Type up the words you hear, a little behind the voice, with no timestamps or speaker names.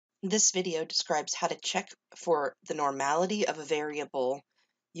This video describes how to check for the normality of a variable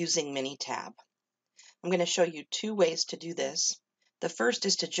using Minitab. I'm going to show you two ways to do this. The first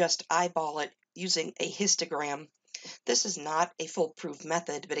is to just eyeball it using a histogram. This is not a foolproof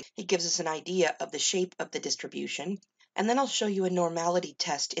method, but it gives us an idea of the shape of the distribution. And then I'll show you a normality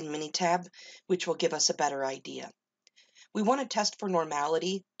test in Minitab, which will give us a better idea. We want to test for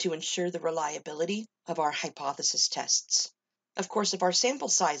normality to ensure the reliability of our hypothesis tests. Of course, if our sample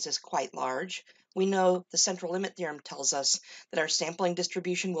size is quite large, we know the central limit theorem tells us that our sampling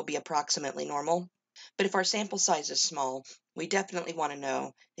distribution will be approximately normal. But if our sample size is small, we definitely want to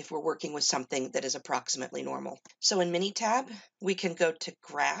know if we're working with something that is approximately normal. So in Minitab, we can go to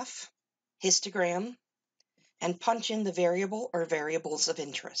Graph, Histogram, and punch in the variable or variables of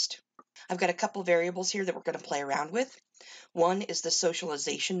interest. I've got a couple variables here that we're going to play around with. One is the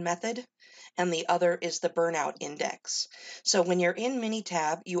socialization method, and the other is the burnout index. So when you're in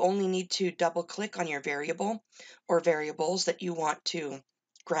Minitab, you only need to double-click on your variable or variables that you want to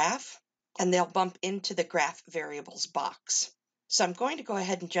graph, and they'll bump into the graph variables box. So I'm going to go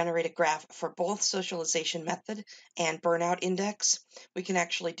ahead and generate a graph for both socialization method and burnout index. We can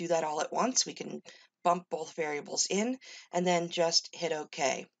actually do that all at once. We can bump both variables in and then just hit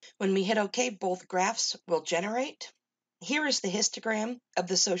OK. When we hit OK, both graphs will generate. Here is the histogram of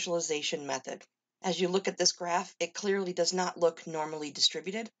the socialization method. As you look at this graph, it clearly does not look normally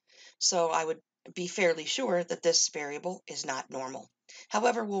distributed, so I would be fairly sure that this variable is not normal.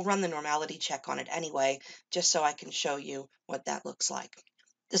 However, we'll run the normality check on it anyway, just so I can show you what that looks like.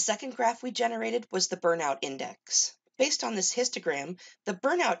 The second graph we generated was the burnout index. Based on this histogram, the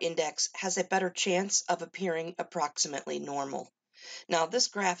burnout index has a better chance of appearing approximately normal. Now, this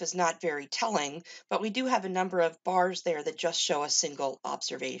graph is not very telling, but we do have a number of bars there that just show a single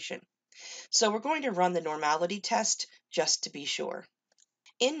observation. So we're going to run the normality test just to be sure.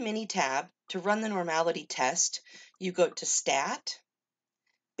 In Minitab, to run the normality test, you go to Stat,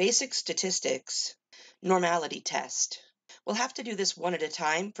 Basic Statistics, Normality Test. We'll have to do this one at a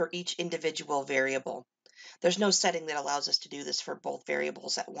time for each individual variable. There's no setting that allows us to do this for both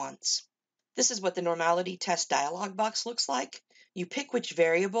variables at once. This is what the normality test dialog box looks like. You pick which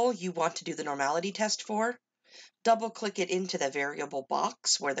variable you want to do the normality test for, double-click it into the variable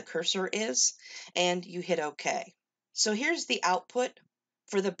box where the cursor is, and you hit OK. So here's the output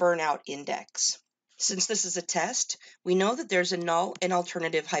for the burnout index. Since this is a test, we know that there's a null and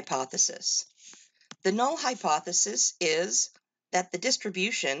alternative hypothesis. The null hypothesis is that the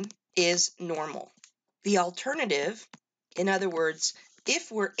distribution is normal. The alternative, in other words, if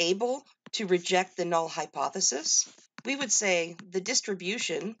we're able to reject the null hypothesis, we would say the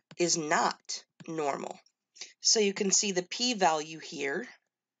distribution is not normal. So you can see the p-value here.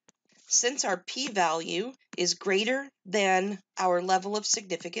 Since our p-value is greater than our level of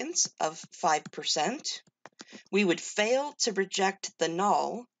significance of 5%, we would fail to reject the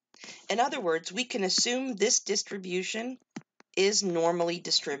null. In other words, we can assume this distribution is normally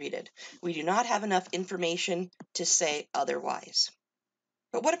distributed. We do not have enough information to say otherwise.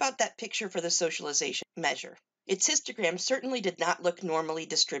 But what about that picture for the socialization measure? Its histogram certainly did not look normally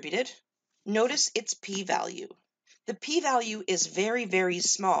distributed. Notice its p-value. The p-value is very, very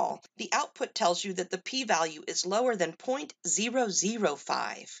small. The output tells you that the p-value is lower than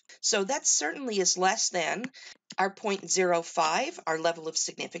 0.005. So that certainly is less than our 0.05, our level of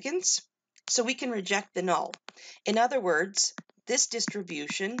significance. So we can reject the null. In other words, this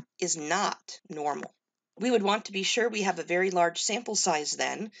distribution is not normal. We would want to be sure we have a very large sample size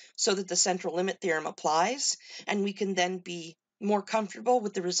then, so that the central limit theorem applies, and we can then be more comfortable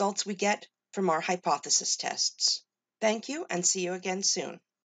with the results we get from our hypothesis tests. Thank you, and see you again soon.